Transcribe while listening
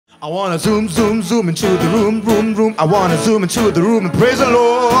I wanna zoom, zoom, zoom into the room, room, room. I wanna zoom into the room and praise the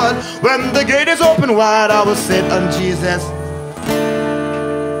Lord. When the gate is open wide, I will sit on Jesus.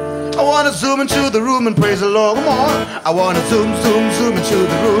 I wanna zoom into the room and praise the Lord. Come on. I wanna zoom, zoom, zoom into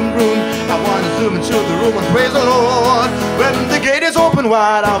the room, room. I wanna zoom into the room and praise the Lord. When the gate is open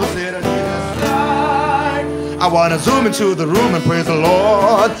wide, I will sit on Jesus. I wanna zoom into the room and praise the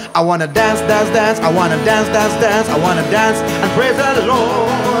Lord. I wanna dance, dance, dance. I wanna dance, dance, dance. I wanna dance and praise the Lord.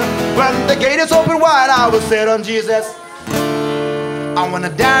 When the gate is open wide, I will sit on Jesus. I wanna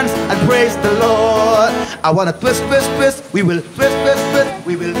dance and praise the Lord. I wanna twist, twist, twist. We will twist, twist, twist.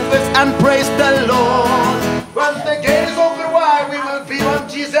 We will twist and praise the Lord. When the gate is open wide, we will be on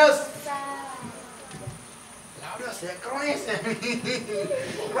Jesus.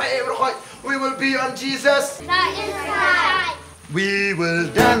 We will be on Jesus. We will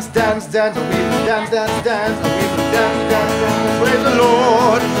dance, dance, dance. We will dance, dance, dance. We will dance, dance, dance. Praise the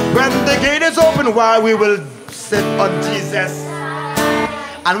Lord. When the gate is open wide, we will sit on Jesus.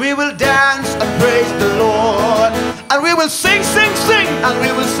 And we will dance and praise the Lord. And we will sing, sing, sing. And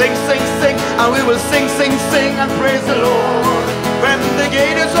we will sing, sing, sing. And we will sing, sing, sing and praise the Lord. When the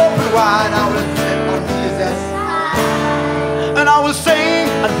gate is open wide, I will sit on Jesus. And I will sing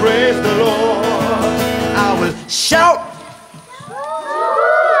and praise the Lord. I will shout.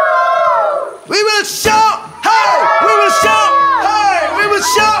 We will shout. Hey! We will shout. Hey! We will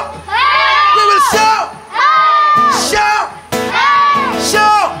shout. We will shout. Shout.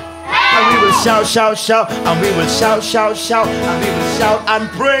 Shout. And we will shout, shout, shout. And we will shout, shout, shout. And we will shout and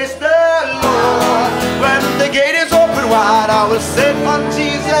praise the Lord. When the gate is open wide, I will sit on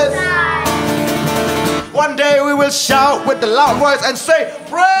Jesus. One day we will shout with the loud voice and say,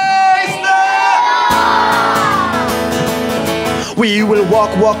 praise the Lord. We will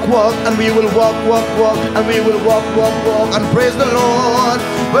walk, walk, walk, and we will walk, walk, walk, and we will walk, walk, walk, and praise the Lord.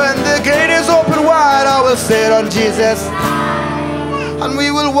 When the gate is open wide, I will sit on Jesus. And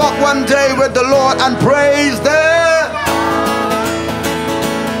we will walk one day with the Lord and praise the.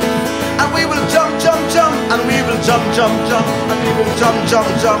 And we will jump, jump, jump, and we will jump, jump, jump, and we will jump, jump,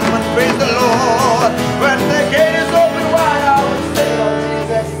 jump, and praise the Lord. When the gate is open wide, I will sit on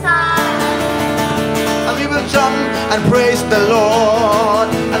Jesus. And we will jump and praise the Lord.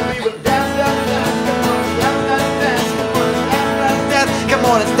 And we will dance, dance, dance, come on, dance, dance, dance, dance, come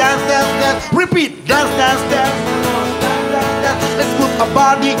on, let's dance, dance, dance. Repeat, dance, dance, dance. Let's move our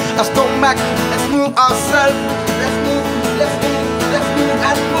body, our stomach. Let's move ourselves. Let's move, let's move, let's move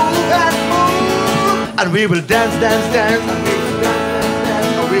and move and move. And we will dance, dance, dance. And we will dance, dance, dance.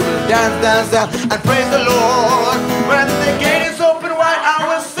 And we will dance, dance, dance. And praise the Lord. When the gate is open wide, I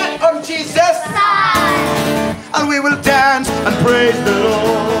will sit on Jesus. And we will dance and praise the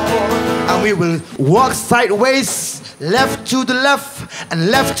Lord. And we will walk sideways. Left to the left and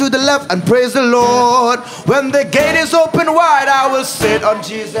left to the left and praise the Lord. When the gate is open wide, I will sit on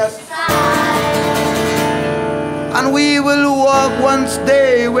Jesus. And we will walk one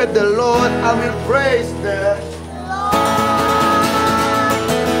day with the Lord and we'll praise the Lord.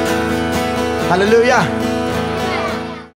 Hallelujah.